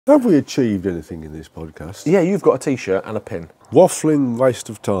Have we achieved anything in this podcast? Yeah, you've got a t-shirt and a pin. Waffling waste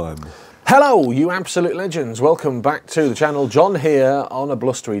of time. Hello, you absolute legends. Welcome back to the channel. John here on a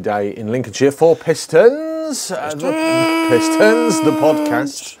blustery day in Lincolnshire for Pistons. The Pistons, the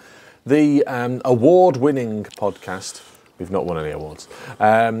podcast. The award-winning podcast. We've not won any awards.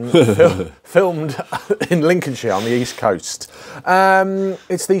 Filmed in Lincolnshire on the East Coast.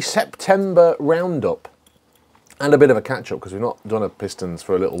 It's the September roundup. And a bit of a catch-up, because we've not done a Pistons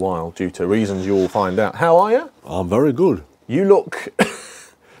for a little while, due to reasons you'll find out. How are you? I'm very good. You look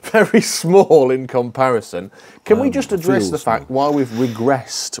very small in comparison. Can we just address the fact why we've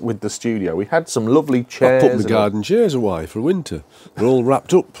regressed with the studio? We had some lovely chairs. I put my garden chairs away for winter. They're all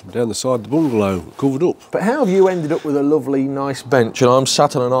wrapped up down the side of the bungalow, covered up. But how have you ended up with a lovely, nice bench and I'm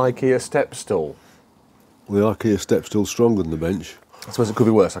sat on an IKEA step stool? Well, the IKEA step stool's stronger than the bench. I suppose it could be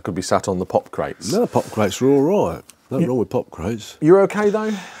worse. I could be sat on the pop crates. No, pop crates are all right. Nothing wrong with pop crates. You're okay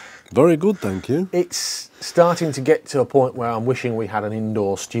though? Very good, thank you. It's starting to get to a point where I'm wishing we had an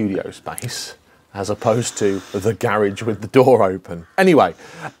indoor studio space as opposed to the garage with the door open. Anyway,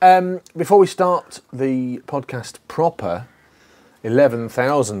 before we start the podcast proper,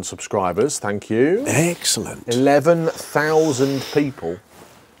 11,000 subscribers, thank you. Excellent. 11,000 people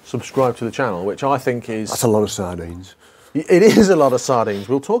subscribe to the channel, which I think is... That's a lot of sardines. It is a lot of sardines.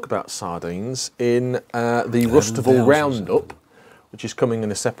 We'll talk about sardines in the Rustival Roundup, which is coming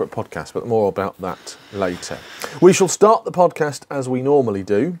in a separate podcast, but more about that later. We shall start the podcast as we normally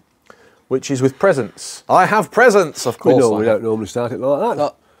do, which is with presents. I have presents, of course. We don't normally start it like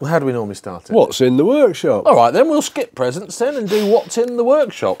that. How do we normally start it? What's in the workshop? All right, then we'll skip presents then and do what's in the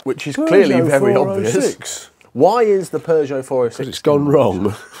workshop, which is clearly very obvious. Why is the Peugeot 406? Because it's gone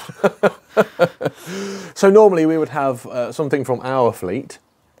wrong. So normally we would have something from our fleet,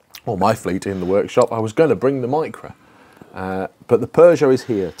 or my fleet in the workshop. I was going to bring the Micra, but the Peugeot is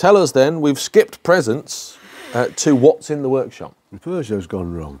here. Tell us then, we've skipped presents to what's in the workshop. The Peugeot's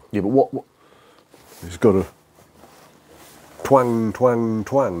gone wrong. Yeah, but what? It's got a twang, twang,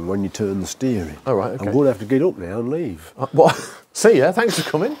 twang when you turn the steering. All right, okay. I'm going to have to get up now and leave. What? See ya, thanks for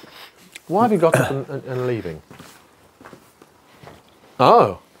coming. Why have you got up and leaving?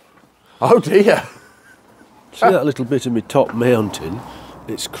 Oh dear. See that little bit of my top mounting?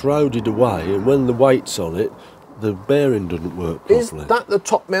 It's crowded away, and when the weight's on it, the bearing doesn't work properly. Is that the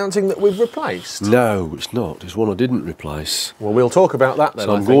top mounting that we've replaced? No, it's not. It's one I didn't replace. Well, we'll talk about that then.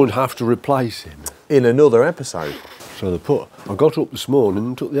 So I'm going to have to replace him. In another episode. So I got up this morning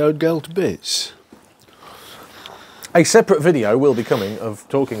and took the old girl to bits. A separate video will be coming of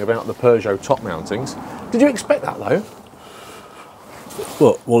talking about the Peugeot top mountings. Did you expect that though?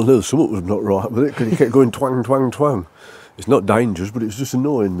 Well, no, something was not right with it because it kept going twang, twang, twang. It's not dangerous, but it's just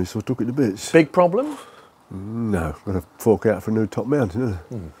annoying me, so I took it to bits. Big problem? No, I'm going to fork out for a new top mounting, isn't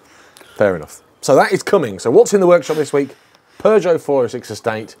it? Fair enough. So that is coming. So what's in the workshop this week? Peugeot 406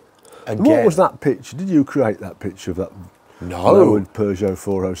 Estate again. What was that picture? Did you create that picture of that? No. Peugeot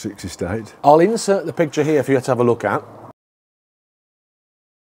 406 Estate. I'll insert the picture here for you to have a look at.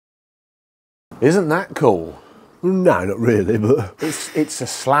 Isn't that cool? No, not really, but... It's a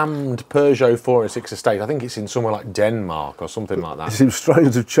slammed Peugeot 406 Estate. I think it's in somewhere like Denmark or something like that. It seems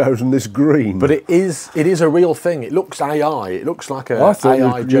strange to have chosen this green. But it is a real thing. It looks AI. It looks like a I thought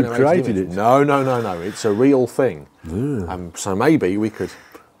AI you created image. it. No. It's a real thing. Yeah. So maybe we could...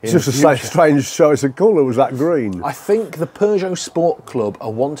 It's just a strange choice of colour, was that green? I think the Peugeot Sport Club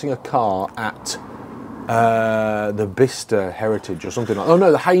are wanting a car at the Bicester Heritage or something like that. Oh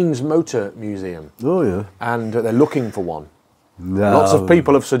no, the Haynes Motor Museum. Oh yeah. And they're looking for one. No. Lots of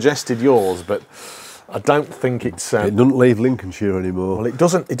people have suggested yours, but I don't think it's... it doesn't leave Lincolnshire anymore. Well, it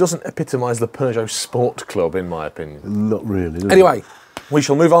doesn't epitomise the Peugeot Sport Club, in my opinion. Not really, does Anyway, we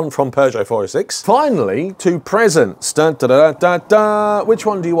shall move on from Peugeot 406. Finally, to presents. Dun, da, da, da, da. Which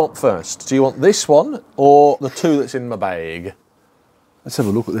one do you want first? Do you want this one or the two that's in my bag? Let's have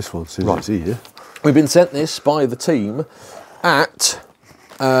a look at this one, see if it's here. We've been sent this by the team at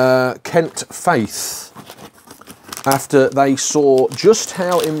Kent Faith after they saw just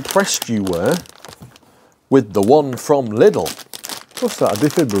how impressed you were with the one from Lidl. What's that, a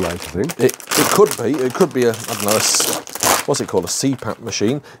defibrillator thing? It could be. It could be a, I don't know, what's it called, a CPAP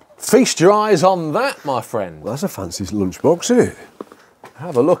machine. Feast your eyes on that, my friend. Well, that's a fancy lunchbox, isn't it?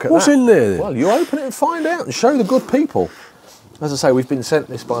 Have a look at that. What's in there then? Well, you open it and find out and show the good people. As I say, we've been sent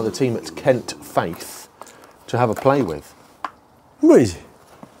this by the team at Kent Faith to have a play with. What is it?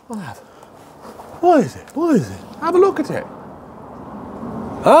 What is it? What is it? Have a look at it.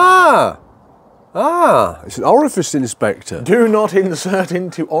 It's an orifice inspector. Do not insert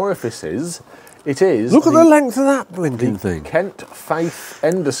into orifices It is. Look at the length of that blinking thing. Kent Faith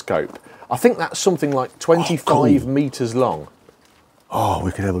endoscope. I think that's something like 25 cool. metres long. Oh,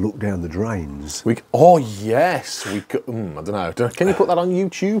 we can have a look down the drains. Oh yes, we could. I don't know. Can you put that on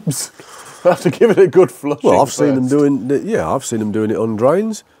YouTube's? We'll have to give it a good flushing. Well, I've seen them doing. Yeah, I've seen them doing it on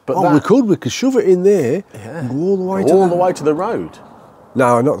drains. But we could shove it in there. Yeah. And go all the way to the road.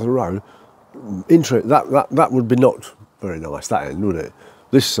 No, not to the road. That would be not very nice. That end, would it?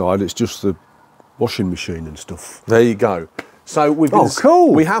 This side, it's just the washing machine and stuff. There you go. So we've been,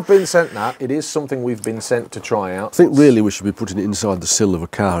 cool. We have been sent that. It is something we've been sent to try out. I think really we should be putting it inside the sill of a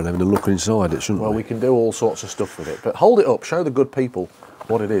car and having a look inside it, shouldn't we? Well, we can do all sorts of stuff with it, but hold it up, show the good people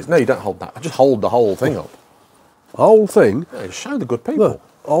what it is. No, you don't hold that. Just hold the whole thing up. Whole thing? Yeah, show the good people. Look,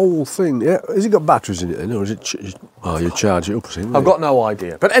 whole thing. Yeah. Has it got batteries in it then, or is it? Oh, you charge it up, I think. I've got no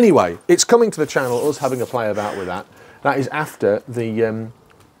idea. But anyway, it's coming to the channel. Us having a play about with that. That is after the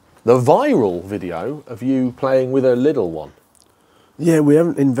viral video of you playing with a little one. Yeah, we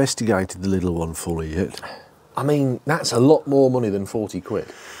haven't investigated the little one fully yet. I mean, that's a lot more money than 40 quid.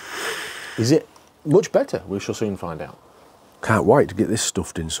 Is it much better? We shall soon find out. Can't wait to get this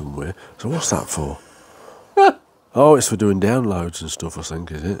stuffed in somewhere. So what's that for? Oh, it's for doing downloads and stuff, I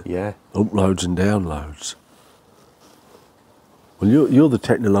think, is it? Yeah. Uploads and downloads. Well, you're the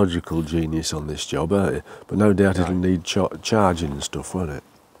technological genius on this job, aren't you? But no doubt it'll need charging and stuff, won't it?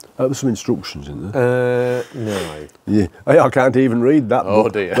 There's some instructions in there. No. Yeah. Hey, I can't even read that Oh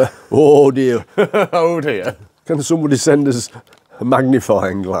book. dear. Oh dear. Oh dear. Can somebody send us a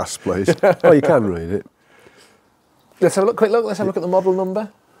magnifying glass, please? Oh, you can read it. Let's have a look, quick look. Let's have a look at the model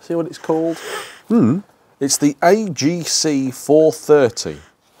number. See what it's called. It's the AGC 430.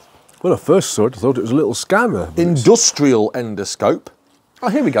 When I first saw it, I thought it was a little scanner. Industrial endoscope. Oh,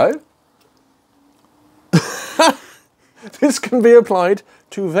 here we go. This can be applied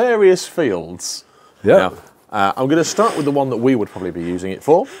to various fields. Yeah. Now, I'm going to start with the one that we would probably be using it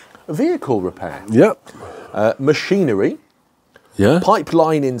for. Vehicle repair. Yep. Machinery. Yeah.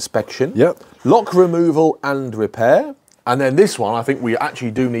 Pipeline inspection. Yep. Lock removal and repair. And then this one, I think we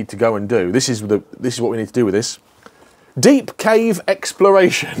actually do need to go and do. This is what we need to do with this. Deep cave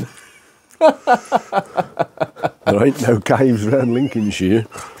exploration. There ain't no caves around Lincolnshire.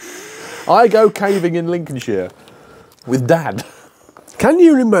 I go caving in Lincolnshire with Dad. Can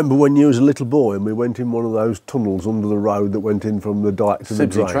you remember when you was a little boy and we went in one of those tunnels under the road that went in from the dike to the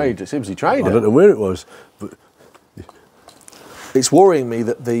drain? Sibsy Trader. I don't know where it was, but it's worrying me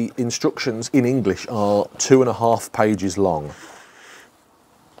that the instructions in English are 2.5 pages long.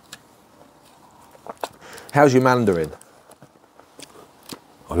 How's your Mandarin?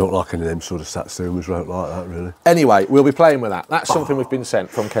 I don't like any of them sort of satsumas wrote like that, really. Anyway, we'll be playing with that. That's something we've been sent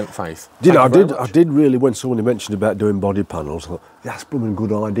from Kent Faith. You know, I did really, when someone mentioned about doing body panels, I thought, that's blooming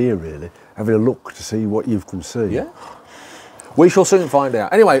good idea, really. Having a look to see what you can see. Yeah. We shall soon find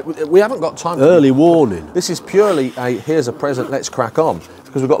out. Anyway, we haven't got time. Early warning. This is purely a here's a present, let's crack on.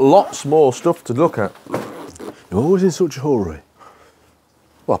 Because we've got lots more stuff to look at. You're always in such a hurry.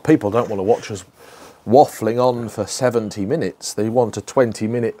 Well, people don't want to watch us waffling on for 70 minutes. They want a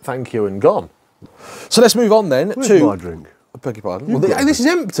 20-minute thank you and gone. So let's move on then. Where's to my drink? I beg your pardon. Well, this is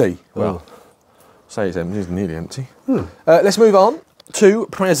empty. Well, say it's empty, it's nearly empty. Let's move on to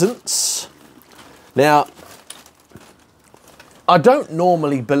presents. Now, I don't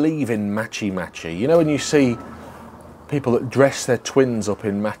normally believe in matchy-matchy. You know when you see people that dress their twins up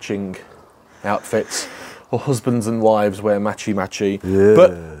in matching outfits, or husbands and wives wear matchy-matchy. Yeah.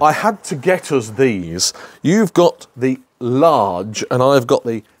 But I had to get us these. You've got the large and I've got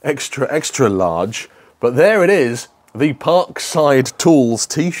the extra, extra large. But there it is, the Parkside Tools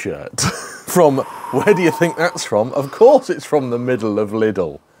t-shirt. From, where do you think that's from? Of course it's from the middle of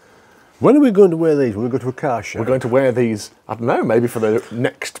Lidl. When are we going to wear these? When we go to a car show? We're going to wear these, I don't know, maybe for the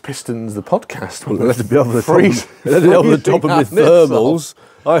next Pistons, the podcast. Well, let it be over the top of my thermals.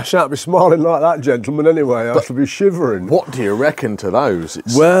 I shan't be smiling like that, gentleman, anyway. I shall be shivering. What do you reckon to those?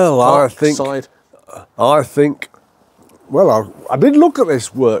 It's well, I think, well, I did look at this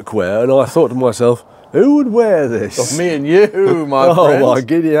workwear and I thought to myself, who would wear this? Of me and you, my friend. Oh, my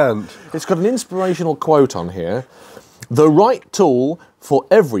giddy aunt. It's got an inspirational quote on here. The right tool for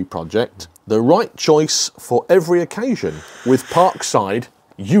every project, the right choice for every occasion. With Parkside,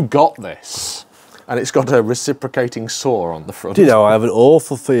 you got this. And it's got a reciprocating saw on the front. Do you know, I have an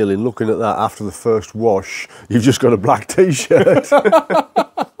awful feeling looking at that after the first wash, you've just got a black t-shirt.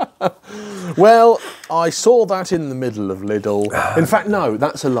 Well, I saw that in the middle of Lidl. In fact, no,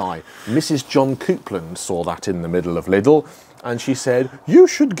 that's a lie. Mrs. John Coupland saw that in the middle of Lidl, and she said, you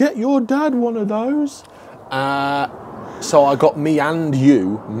should get your dad one of those. So I got me and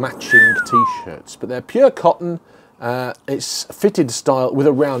you matching t-shirts, but they're pure cotton. It's fitted style with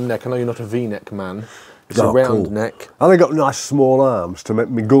a round neck. I know you're not a V-neck man. It's a round neck. And they got nice small arms to make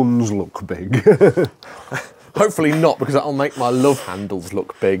my guns look big. Hopefully not, because that'll make my love handles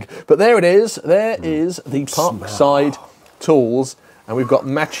look big. But there it is. There is the Parkside Tools, and we've got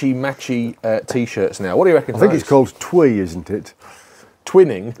matchy t-shirts now. What do you reckon? I think it's called twee, isn't it?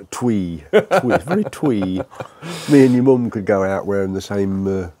 Twinning. Twee. Very twee. Me and your mum could go out wearing the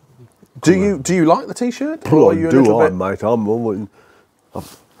same. Do you like the t-shirt? Mate? I'm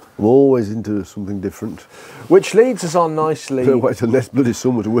always into something different. Which leads us on nicely. Don't wait till next bloody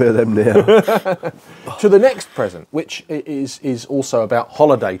summer to wear them now. To the next present, which is also about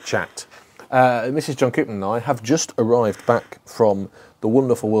holiday chat. Mrs. John Coupland and I have just arrived back from the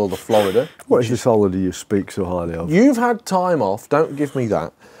wonderful world of Florida. What is this holiday you speak so highly of? You've had time off, don't give me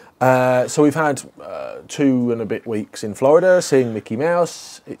that. So we've had 2 and a bit weeks in Florida, seeing Mickey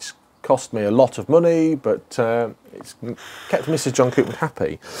Mouse. It's cost me a lot of money, but it's kept Mrs. John Coupland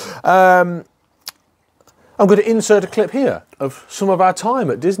happy. I'm going to insert a clip here of some of our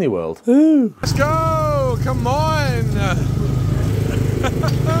time at Disney World. Ooh. Let's go! Come on!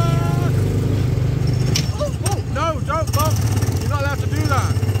 No, don't look! You're not allowed to do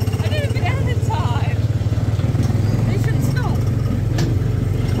that. I didn't get out in time. They shouldn't stop.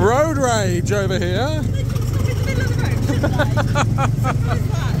 Road rage over here. They should stop in the middle of the road, shouldn't they? Simple as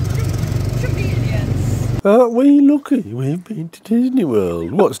that. Shouldn't be idiots. Aren't we lucky we've been to Disney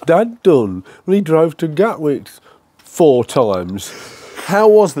World? What's Dad done? Well, he drove to Gatwick 4 times. How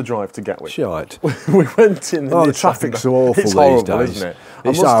was the drive to Gatwick? Shite. We went in the the traffic's so awful it's these horrible, days. Isn't it?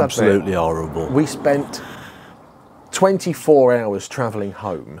 It's absolutely horrible. We spent 24 hours travelling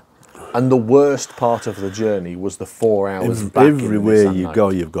home, and the worst part of the journey was the 4 hours back. Everywhere you go,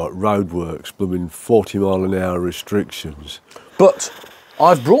 you've got roadworks, blooming 40-mile-an-hour restrictions. But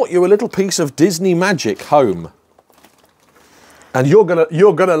I've brought you a little piece of Disney magic home, and you're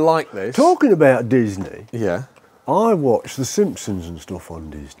gonna like this. Talking about Disney, Yeah. I watched The Simpsons and stuff on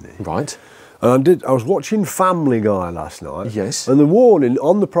Disney. Right. And I was watching Family Guy last night. Yes. And the warning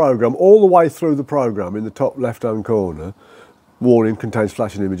on the programme, all the way through the programme, in the top left-hand corner, warning contains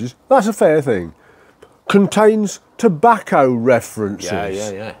flashing images. That's a fair thing. Contains tobacco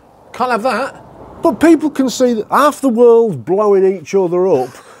references. Yeah. Can't have that. But people can see that half the world's blowing each other up,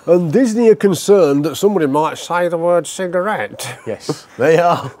 and Disney are concerned that somebody might say the word cigarette. Yes, they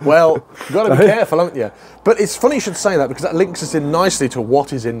are. Well, you've got to be careful, haven't you? But it's funny you should say that, because that links us in nicely to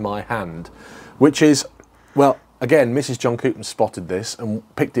what is in my hand, which is, well, again, Mrs. John Coupland spotted this and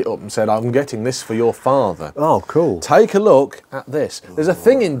picked it up and said, I'm getting this for your father. Oh, cool. Take a look at this. There's a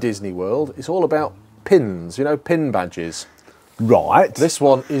thing in Disney World, it's all about pins, you know, pin badges. Right. This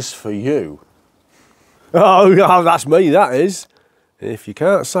one is for you. Oh, that's me, that is. If you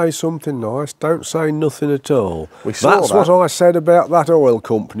can't say something nice, don't say nothing at all. That's what I said about that oil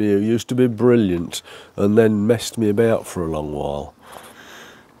company who used to be brilliant and then messed me about for a long while.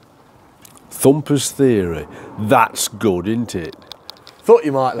 Thumper's Theory. That's good, isn't it? Thought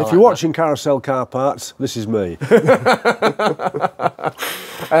you might like If you're watching Carousel Car Parts, this is me.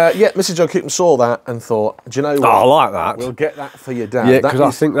 Yeah, Mrs. John Coupland saw that and thought, do you know what? Oh, I like that. We'll get that for your dad. Yeah, because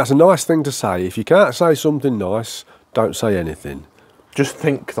I think that's a nice thing to say. If you can't say something nice, don't say anything. Just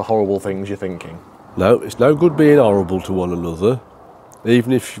think the horrible things you're thinking. No, it's no good being horrible to one another,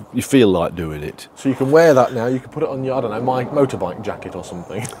 even if you feel like doing it. So you can wear that now, you can put it on your, I don't know, my motorbike jacket or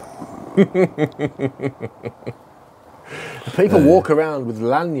something. People walk around with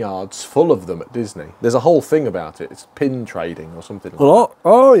lanyards full of them at Disney. There's a whole thing about it. It's pin trading or something like that.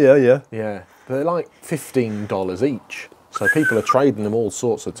 Oh, yeah. Yeah, they're like $15 each. So people are trading them all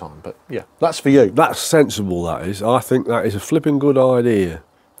sorts of time. But yeah, that's for you. That's sensible, that is. I think that is a flipping good idea.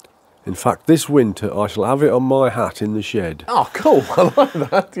 In fact, this winter I shall have it on my hat in the shed. Oh, cool. I like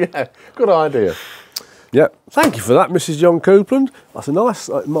that. Yeah, good idea. Yep. Thank you for that, Mrs. John Coupland. That's a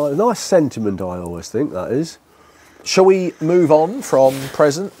nice sentiment, I always think, that is. Shall we move on from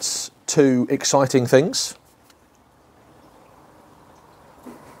presents to exciting things?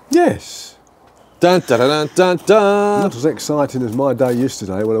 Yes. Dun, dun, dun, dun, dun. Not as exciting as my day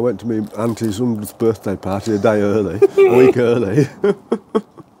yesterday when I went to my auntie's 100th birthday party a week early.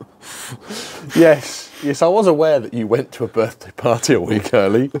 Yes, I was aware that you went to a birthday party a week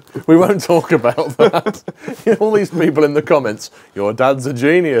early. We won't talk about that. All these people in the comments, your dad's a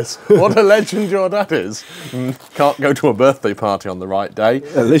genius. What a legend your dad is. Can't go to a birthday party on the right day.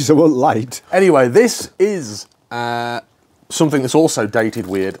 At least I wasn't late. Anyway, this is something that's also dated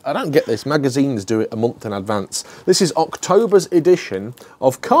weird. I don't get this. Magazines do it a month in advance. This is October's edition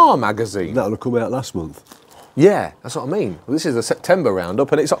of Car Magazine. That'll have come out last month. Yeah, that's what I mean. Well, this is a September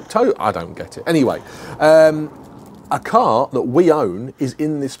roundup and it's October. I don't get it. Anyway, a car that we own is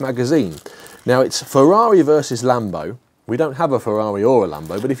in this magazine. Now, it's Ferrari versus Lambo. We don't have a Ferrari or a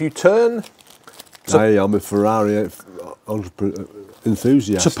Lambo, but if you turn... Hey, I'm a Ferrari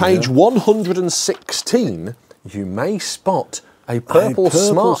enthusiast. To page 116, you may spot a purple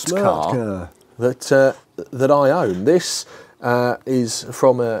smart car that I own. This is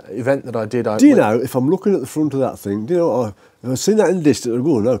from an event that I did. Do you know, if I'm looking at the front of that thing, do you know, I've seen that in the distance, I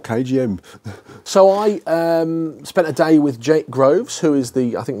go, no, KGM. So I spent a day with Jake Groves, who is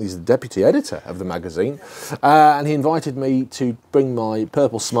I think he's the deputy editor of the magazine, and he invited me to bring my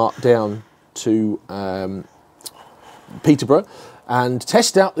purple smart down to Peterborough and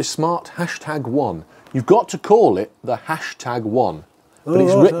test out this smart #1. You've got to call it the #1, but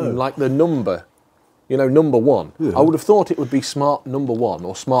it's written like the number, you know, number 1. Yeah. I would have thought it would be smart number 1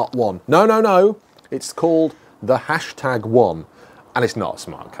 or smart 1. No, no, no. It's called the #1, and it's not a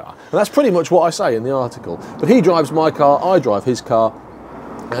smart car. And that's pretty much what I say in the article. But he drives my car, I drive his car,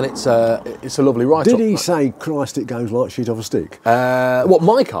 and it's a lovely write-up. Did he say, Christ, it goes like shit off a stick? What,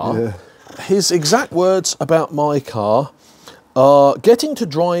 my car? Yeah. His exact words about my car are, getting to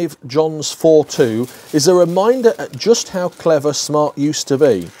drive John's 4.2 is a reminder at just how clever smart used to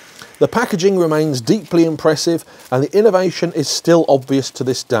be. The packaging remains deeply impressive and the innovation is still obvious to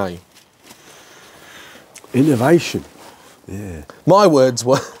this day. Innovation? Yeah. My words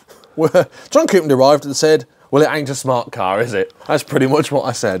were John Coupland arrived and said, well, it ain't a smart car, is it? That's pretty much what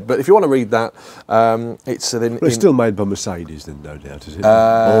I said. But if you want to read that, it's... it's still made by Mercedes then, no doubt, is it?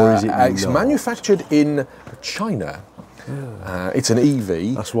 Or is it It's manufactured in China. Yeah. It's an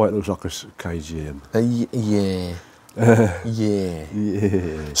EV. That's why it looks like a KGM. Yeah.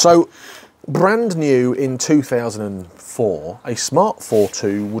 Yeah. So, brand new in 2004, a smart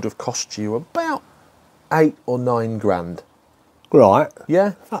 4.2 would have cost you about 8 or 9 grand. Right.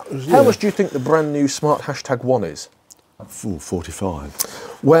 Yeah? How much do you think the brand new smart #1 is?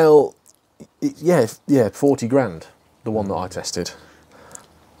 45. Well, yeah, 40 grand, the one that I tested.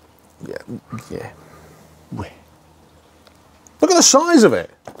 Yeah. Look at the size of it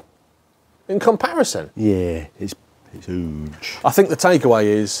in comparison. Yeah, it's huge. I think the takeaway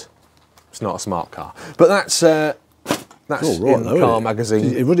is it's not a smart car. But that's all right, in the car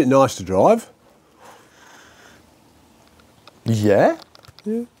magazine. Was it nice to drive? Yeah.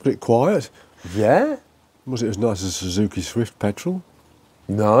 Was it quiet? Yeah. Was it as nice as a Suzuki Swift petrol?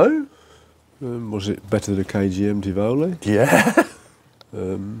 No. Was it better than a KGM Tivoli? Yeah.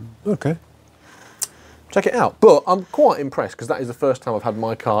 Okay. Check it out. But I'm quite impressed because that is the first time I've had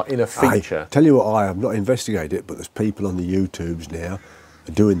my car in a feature. Tell you what, I have not investigated it, but there's people on the YouTubes now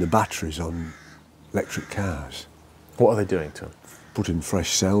doing the batteries on electric cars. What are they doing to them? Putting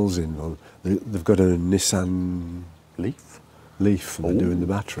fresh cells in. They've got a Nissan Leaf and they're doing the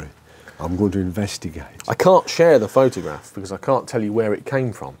battery. I'm going to investigate. I can't share the photograph because I can't tell you where it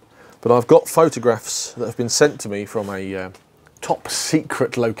came from. But I've got photographs that have been sent to me from a top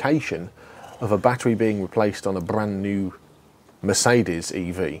secret location of a battery being replaced on a brand new Mercedes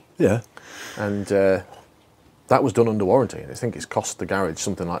EV. Yeah. And that was done under warranty. I think it's cost the garage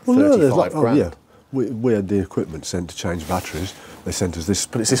something like 35 grand. Yeah. We had the equipment sent to change batteries. They sent us this.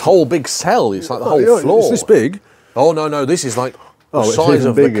 But it's this whole big cell. It's like the whole floor. It's this big. Oh, no. This is like the size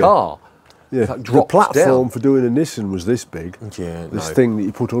of the car. Yeah. Like the platform down. for doing a Nissan was this big. Yeah. This thing that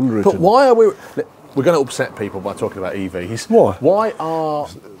you put under it. But why are we... We're going to upset people by talking about EVs. Why?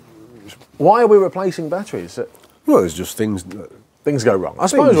 Why are we replacing batteries? Well, there's just things... Things go wrong. I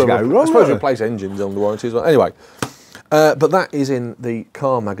suppose we replace engines under warranty as well. Anyway, but that is in the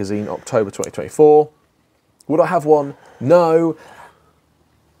car magazine, October 2024. Would I have one? No.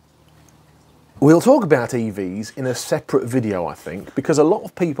 We'll talk about EVs in a separate video, I think, because a lot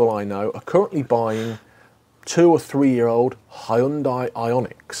of people I know are currently buying 2 or 3 year old Hyundai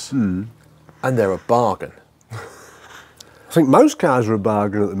Ioniqs, and they're a bargain. I think most cars are a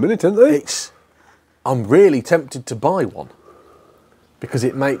bargain at the minute, aren't they? I'm really tempted to buy one because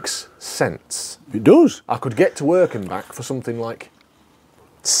it makes sense. It does. I could get to work and back for something like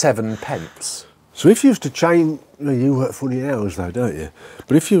 7 pence. So if you was to change, you work funny hours though, don't you?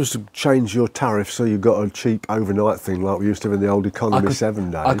 But if you was to change your tariff so you got a cheap overnight thing like we used to have in the old economy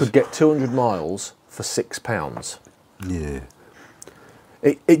 7 days. I could get 200 miles for £6. Yeah.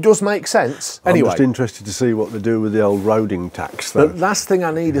 It does make sense. Anyway, I'm just interested to see what they do with the old roading tax though. The last thing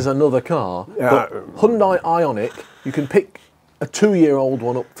I need is another car. But Hyundai Ioniq, you can pick a 2-year-old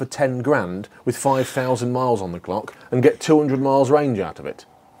one up for 10 grand with 5,000 miles on the clock and get 200 miles range out of it.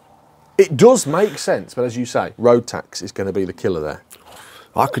 It does make sense, but as you say, road tax is going to be the killer there.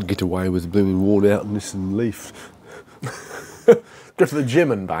 I could get away with blooming worn out Nissan Leaf. Go to the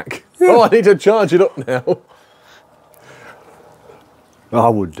gym and back. Yeah. Oh, I need to charge it up now. I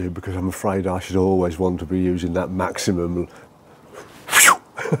would do, because I'm afraid I should always want to be using that maximum.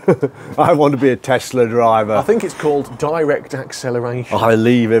 I want to be a Tesla driver. I think it's called direct acceleration. I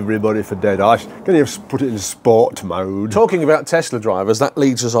leave everybody for dead. I can you put it in sport mode. Talking about Tesla drivers, that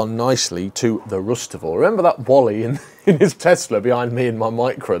leads us on nicely to the Rustival. Remember that Wally in his Tesla behind me in my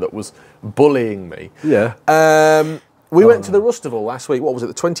Micra that was bullying me? Yeah. We went to the Rustival last week. What was it,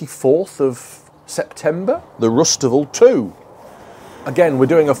 the 24th of September? The Rustival 2. Again, we're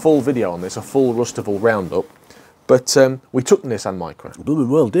doing a full video on this, a full Rustival roundup. But we took the Nissan Micra. Blooming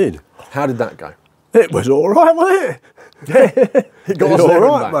well did. How did that go? It was all right, wasn't it? Yeah, it got us all there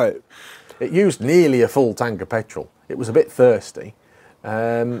right, and back. mate. It used nearly a full tank of petrol. It was a bit thirsty.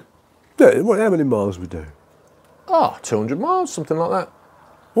 Yeah, how many miles we do? 200 miles, something like that.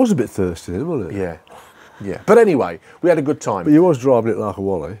 Was a bit thirsty then, wasn't it? Yeah, yeah. But anyway, we had a good time. But you was driving it like a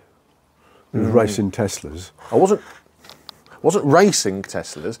Wally. You was racing Teslas. I wasn't racing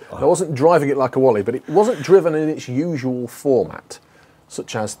Teslas, I wasn't driving it like a Wally, but it wasn't driven in its usual format,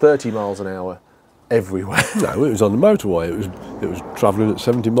 such as 30 miles an hour everywhere. No, it was on the motorway. It was travelling at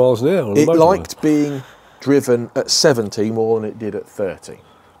 70 miles an hour on the motorway. It liked being driven at 70 more than it did at 30.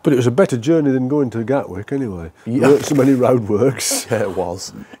 But it was a better journey than going to Gatwick anyway. Yeah. There weren't so many roadworks. Yeah, it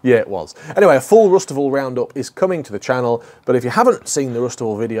was. Yeah, it was. Anyway, a full Rustival roundup is coming to the channel, but if you haven't seen the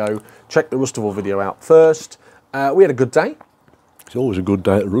Rustival video, check the Rustival video out first. We had a good day. It's always a good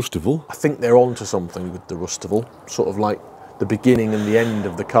day at Rustival. I think they're on to something with the Rustival, sort of like the beginning and the end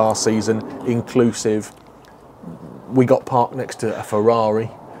of the car season, inclusive. We got parked next to a Ferrari,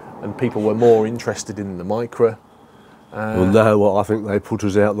 and people were more interested in the Micra. Well, now I think they put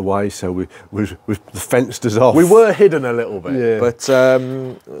us out of the way, so we fenced us off. We were hidden a little bit, yeah.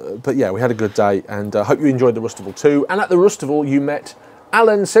 But yeah, we had a good day, and I hope you enjoyed the Rustival too. And at the Rustival, you met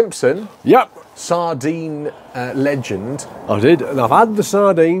Alan Simpson. Yep. Sardine legend. I did, and I've had the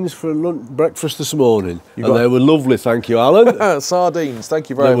sardines for breakfast this morning, and they were lovely, thank you, Alan. Sardines, thank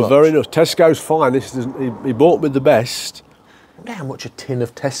you very much. They were very nice. Tesco's finest, he bought me the best. I wonder how much a tin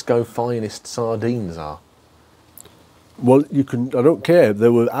of Tesco finest sardines are. Well, I don't care, they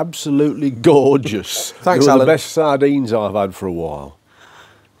were absolutely gorgeous. Thanks, they were Alan. the best sardines I've had for a while.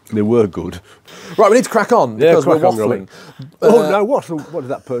 They were good. Right, we need to crack on because we're waffling. No, what did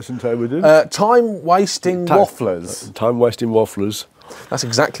that person tell me to do? Time-wasting wafflers. Time-wasting wafflers. That's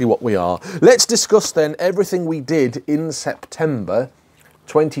exactly what we are. Let's discuss then everything we did in September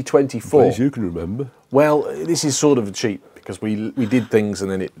 2024. Please, you can remember. Well, this is sort of a cheat because we did things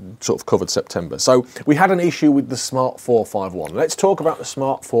and then it sort of covered September. So we had an issue with the Smart 451. Let's talk about the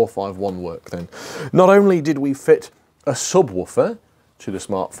Smart 451 work then. Not only did we fit a subwoofer to the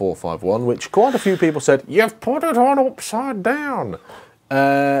Smart 451, which quite a few people said, you've put it on upside down.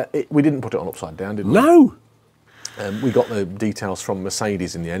 We didn't put it on upside down, did we? No. We got the details from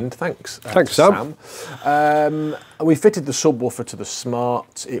Mercedes in the end. Thanks. Thanks, Sam. We fitted the subwoofer to the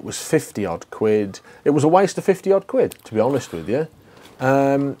Smart. It was 50 odd quid. It was a waste of 50 odd quid, to be honest with you.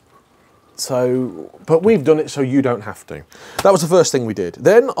 But we've done it so you don't have to. That was the first thing we did.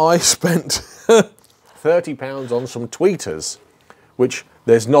 Then I spent £30 on some tweeters, which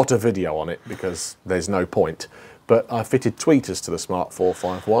there's not a video on it because there's no point. But I fitted tweeters to the Smart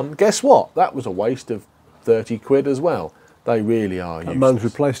 451. Guess what? That was a waste of 30 quid as well. They really are useless. That man's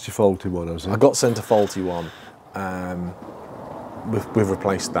replaced your faulty one, has he? I got sent a faulty one. We've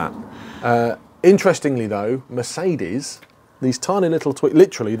replaced that. Interestingly though, Mercedes, these tiny little tweeters,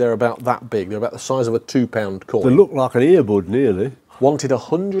 literally they're about that big. They're about the size of a £2 coin. They look like an earbud nearly. Wanted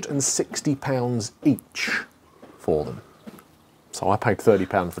 £160 each for them. So I paid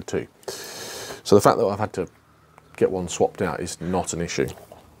 £30 for two. So the fact that I've had to get one swapped out is not an issue.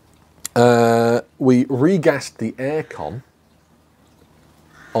 We regassed the aircon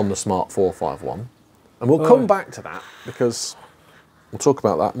on the Smart 451, and we'll come back to that because we'll talk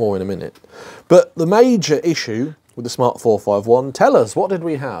about that more in a minute. But the major issue with the Smart 451, tell us, what did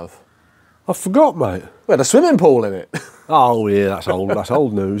we have? I forgot, mate. We had a swimming pool in it. Oh yeah, that's old. That's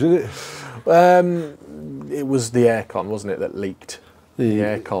old news, isn't it? It was the aircon, wasn't it, that leaked? The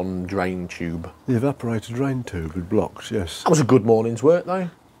aircon drain tube. The evaporator drain tube with blocks, yes. That was a good morning's work, though.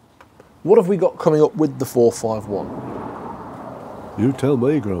 What have we got coming up with the 451? You tell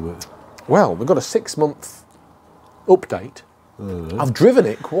me, Gromit. Well, we've got a 6-month update. I've driven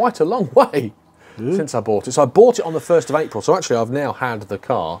it quite a long way since I bought it. So I bought it on the 1st of April. So actually, I've now had the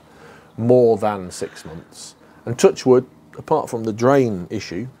car more than 6 months. And touch wood, apart from the drain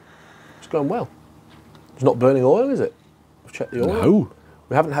issue, it's going well. It's not burning oil, is it? I've checked the oil. No.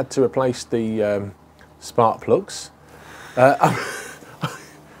 We haven't had to replace the spark plugs.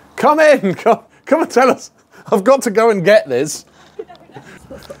 Come in, come and tell us. I've got to go and get this.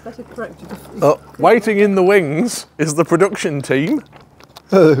 Better corrected. Waiting in the wings is the production team.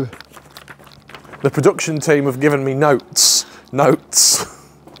 Oh. The production team have given me notes. I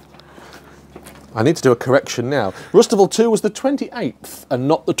need to do a correction now. Rustival 2 was the 28th and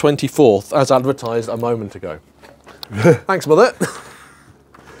not the 24th, as advertised a moment ago. Thanks, Mother.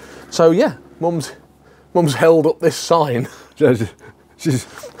 So yeah, Mum's held up this sign. She's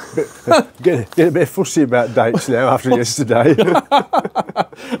getting a bit fussy about dates now after yesterday.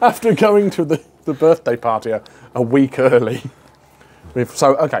 After going to the birthday party a week early.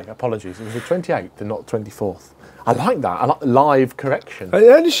 Okay, apologies. It was the 28th and not the 24th. I like that. I like the live correction. How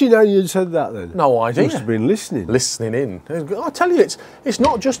did she know you'd said that then? No idea. She must have been listening. Listening in. I tell you, it's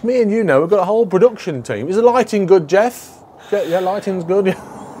not just me and you know. We've got a whole production team. Is the lighting good, Jeff? Yeah, lighting's good.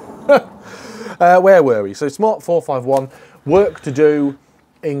 Where were we? So Smart 451. Work to do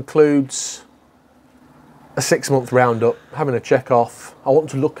includes a 6-month roundup, having a check off. I want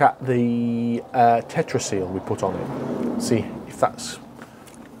to look at the Tetra seal we put on it. See if that's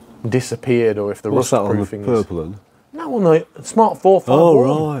disappeared or if the rust proofing is... What's that on the purple one? No, on the Smart 451.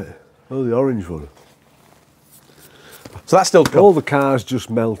 Oh, right. Oh, the orange one. So that's still cool. All the cars just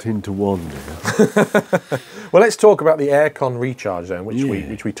melt into one now. Well, let's talk about the aircon recharge then,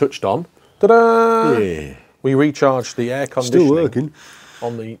 which we touched on. Ta-da! Yeah. We recharged the air conditioning. Still working.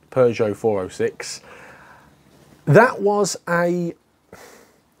 On the Peugeot 406. That was a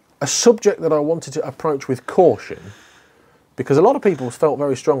subject that I wanted to approach with caution, because a lot of people felt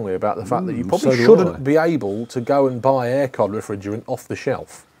very strongly about the fact that you probably shouldn't be able to go and buy aircon refrigerant off the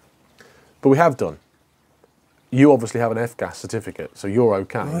shelf. But we have done. You obviously have an F-gas certificate, so you're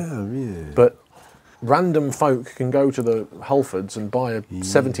okay. I am, yeah. But random folk can go to the Halfords and buy a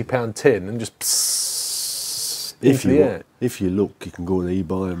 £70 tin and just into the air. If you look, you can go on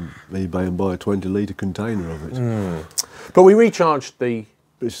eBay and buy a 20-litre container of it. But we recharged the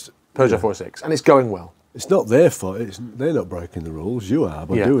Peugeot 406 and it's going well. It's not their fault. They're not breaking the rules. You are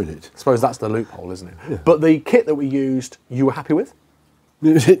by doing it. I suppose that's the loophole, isn't it? Yeah. But the kit that we used, you were happy with?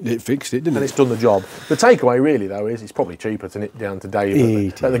 It fixed it, didn't it? And it's done the job. The takeaway really, though, is it's probably cheaper to nip down to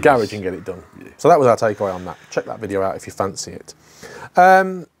Dave at the garage and get it done. Yeah. So that was our takeaway on that. Check that video out if you fancy it.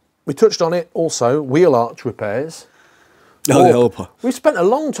 We touched on it also, wheel arch repairs. Oh, the helper. We spent a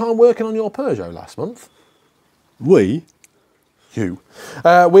long time working on your Peugeot last month. We? You.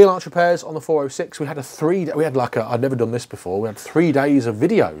 Wheel arch repairs on the 406. We had I'd never done this before. We had 3 days of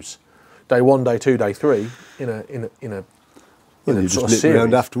videos. Day 1, day 2, day 3 in a Well, you just nipped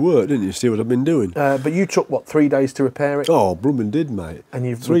around after work, didn't you? See what I've been doing. But you took, what, 3 days to repair it? Oh, Brumman did, mate. And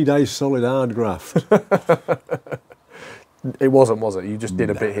you've 3 days solid hard graft. It wasn't, was it? You just did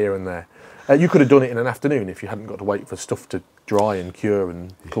a bit here and there. You could have done it in an afternoon if you hadn't got to wait for stuff to dry and cure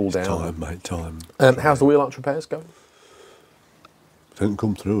and cool down. Time, mate, time. How's the wheel arch repairs going? Don't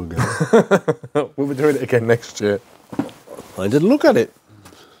come through again. We'll be doing it again next year. I did look at it.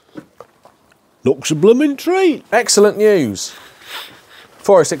 Looks a blooming treat. Excellent news.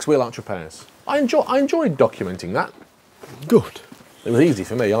 406 wheel arch repairs. I enjoyed documenting that. Good. It was easy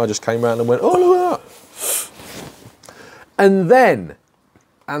for me. I just came round and went, oh, look at that.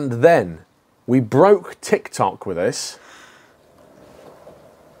 And then we broke TikTok with this.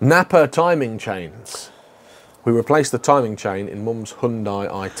 Napa timing chains. We replaced the timing chain in Mum's Hyundai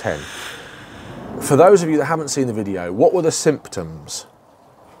i10. For those of you that haven't seen the video, what were the symptoms?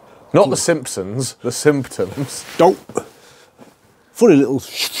 Not the Simpsons, the symptoms. Don't. Funny little...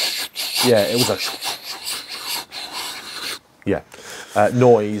 Yeah, it was a...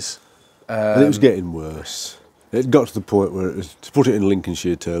 noise. And it was getting worse. It got to the point where, to put it in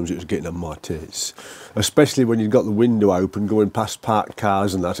Lincolnshire terms, it was getting on my tits. Especially when you'd got the window open, going past parked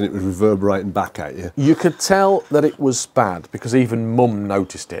cars and that, and it was reverberating back at you. You could tell that it was bad, because even Mum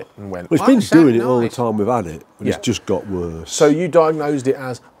noticed it and went, well, it's been doing it all the time we've had it, but it's just got worse. So you diagnosed it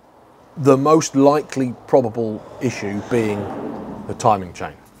as the most likely probable issue being the timing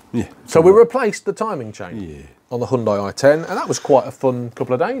chain. Yeah. So we replaced the timing chain on the Hyundai i10, and that was quite a fun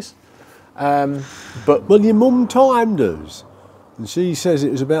couple of days. But well, your mum timed us, and she says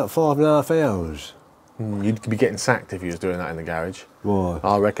it was about 5.5 hours. You'd be getting sacked if you was doing that in the garage. Why?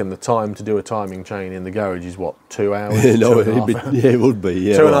 I reckon the time to do a timing chain in the garage is what, 2 hours? Yeah, no, it would be.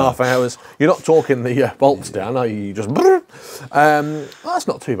 Yeah, 2.5 hours. You're not talking the bolts down, are you? You just. Well, that's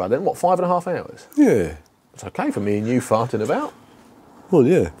not too bad then. What, 5.5 hours? Yeah. It's okay for me and you farting about. Well,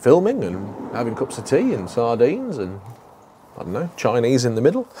 yeah. Filming and having cups of tea and sardines and, I don't know, Chinese in the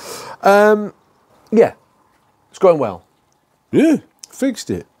middle. Yeah, it's going well. Yeah. fixed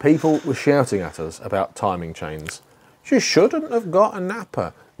it. People were shouting at us about timing chains. You shouldn't have got a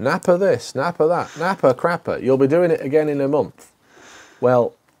napper. Napper this, napper that, napper crapper. You'll be doing it again in a month.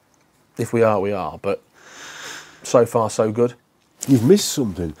 Well, if we are, we are. But so far, so good. You've missed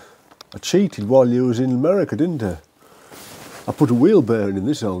something. I cheated while you was in America, didn't I? I put a wheel bearing in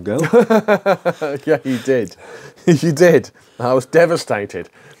this old girl. Yeah, you did. You did. I was devastated.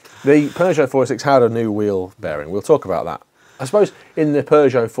 The Peugeot 406 had a new wheel bearing. We'll talk about that. I suppose in the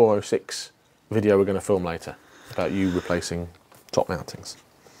Peugeot 406 video we're going to film later about you replacing top mountings.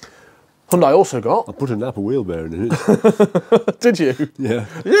 Hyundai also got... I put a Napa wheel bearing in it. Did you? Yeah.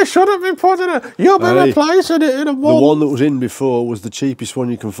 You shouldn't be putting it... You'll be replacing it in a month. The one that was in before was the cheapest one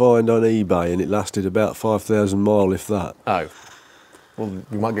you can find on eBay, and it lasted about 5,000 miles, if that. Oh. Well,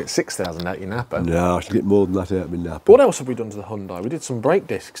 you might get 6,000 out your Napa. No, I should get more than that out of my Napa. But what else have we done to the Hyundai? We did some brake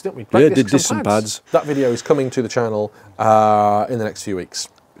discs, didn't we? Brake did some pads. That video is coming to the channel in the next few weeks.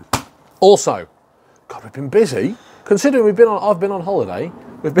 Also, God, we've been busy. Considering I've been on holiday,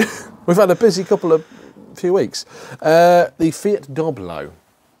 we've had a busy few weeks. The Fiat Doblo.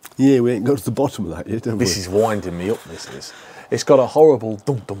 Yeah, we ain't got to the bottom of that yet, have we? This is winding me up, this is. It's got a horrible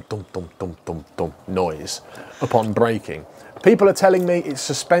dum dum dum dum dum dum dum noise upon braking. People are telling me it's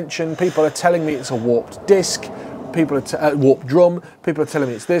suspension, people are telling me it's a warped disc, people are warped drum, people are telling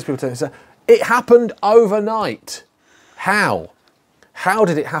me it's this, people are telling me it's that. It happened overnight. How? How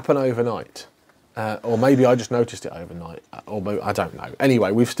did it happen overnight? Or maybe I just noticed it overnight, or maybe, I don't know. Anyway,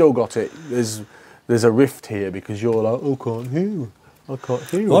 we've still got it. There's a rift here because you're like, oh, can't hear it. I can't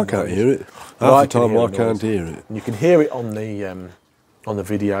hear it. I can't hear it. Half the time I can't hear it. And you can hear it on the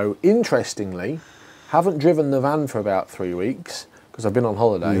video. Interestingly, haven't driven the van for about 3 weeks because I've been on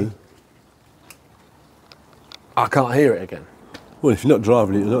holiday. I can't hear it again. Well, if you're not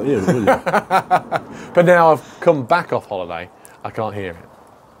driving it, you're not hearing it, will you? But now I've come back off holiday, I can't hear it.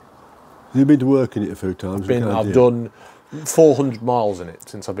 You've been to work in it a few times. I've done 400 miles in it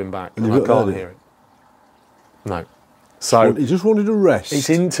since I've been back, and I can't hear it. No. So you just wanted to rest. It's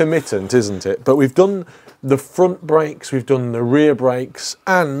intermittent, isn't it? But we've done the front brakes, we've done the rear brakes,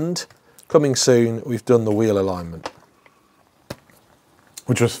 and coming soon, we've done the wheel alignment,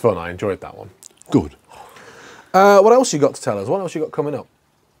 which was fun. I enjoyed that one. Good. What else you got to tell us? What else you got coming up?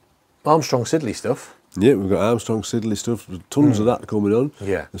 Armstrong Siddeley stuff. Yeah, we've got Armstrong Siddeley stuff. There's tons of that coming on.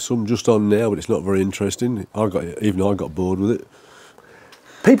 Yeah. There's some just on now, but it's not very interesting. Even I got bored with it.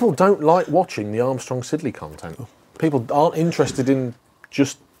 People don't like watching the Armstrong Siddeley content. People aren't interested in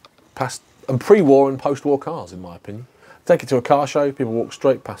just past and pre-war and post-war cars, in my opinion. Take it to a car show, people walk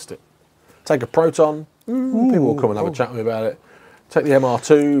straight past it. Take a Proton, people will come and have a chat with me about it. Take the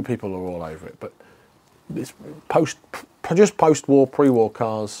MR2, people are all over it. But it's just post-war, pre-war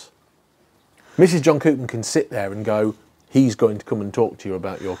cars. Mrs. John Coupland can sit there and go, he's going to come and talk to you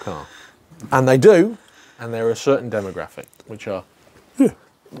about your car. And they do, and they're a certain demographic, which are,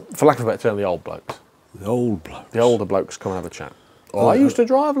 for lack of a better term, the old blokes. The old blokes. The older blokes come and have a chat. Oh, I used to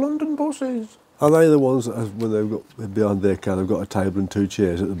drive London buses. Are they the ones that, when they've got behind their car, they've got a table and 2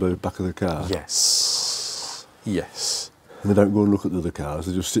 chairs at the back of the car? Yes. Yes. And they don't go and look at the other cars,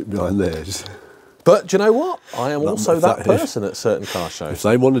 they just sit behind theirs. But do you know what? I am also that person at certain car shows. If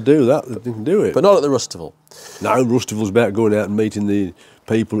they want to do that, they can do it. But not at the Rustival. No, Rustival's about going out and meeting the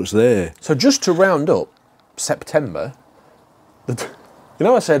people that's there. So just to round up, September, you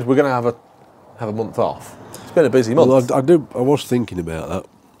know I said we're going to have a month off. It's been a busy month. Well, I was thinking about that.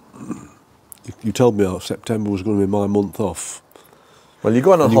 You told me September was going to be my month off. Well, you're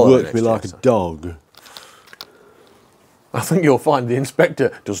going on holiday. You worked me like a dog. I think you'll find the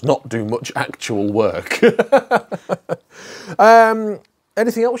inspector does not do much actual work.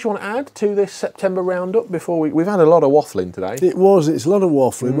 Anything else you want to add to this September roundup before we've had a lot of waffling today? It's a lot of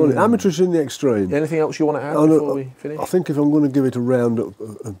waffling, wasn't it? Amateurish in the extreme. Anything else you want to add before we finish? I think if I'm going to give it a roundup,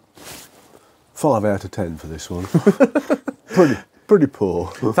 5 out of 10 for this one. Pretty poor.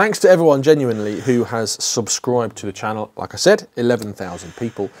 Thanks to everyone genuinely who has subscribed to the channel. Like I said, 11,000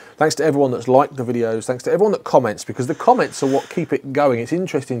 people. Thanks to everyone that's liked the videos. Thanks to everyone that comments, because the comments are what keep it going. It's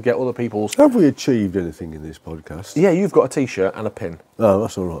interesting to get other people's... Have we achieved anything in this podcast? Yeah, you've got a T-shirt and a pin. Oh,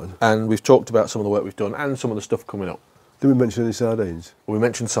 that's all right. And we've talked about some of the work we've done and some of the stuff coming up. Did we mention any sardines? We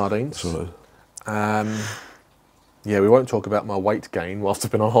mentioned sardines. That's all right. Yeah, we won't talk about my weight gain whilst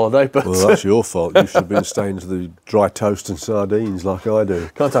I've been on holiday, but... Well, that's your fault. You should have been staying to the dry toast and sardines like I do.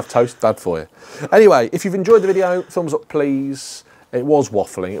 Can't have toast, bad for you. Anyway, if you've enjoyed the video, thumbs up please. It was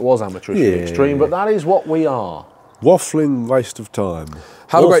waffling, it was amateurish in the extreme, but that is what we are. Waffling waste of time.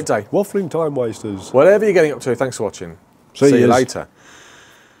 Have a great day. Waffling time wasters. Whatever you're getting up to, thanks for watching. See you later.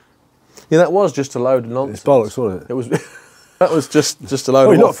 Yeah, that was just a load of nonsense. It's bollocks, wasn't it? It was... That was just a load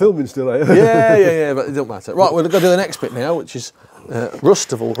Oh, of you're not waffle. filming still, are you? Yeah, but it don't matter. Right, we're going to do the next bit now, which is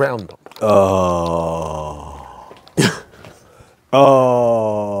Rustival Roundup. Oh.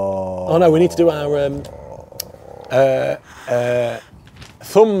 Oh. Oh no, we need to do our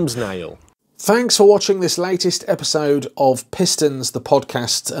thumbs nail. Thanks for watching this latest episode of Pistons, the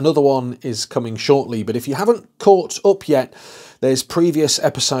podcast. Another one is coming shortly, but if you haven't caught up yet, there's previous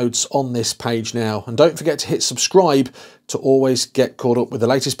episodes on this page now. And don't forget to hit subscribe to always get caught up with the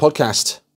latest podcast.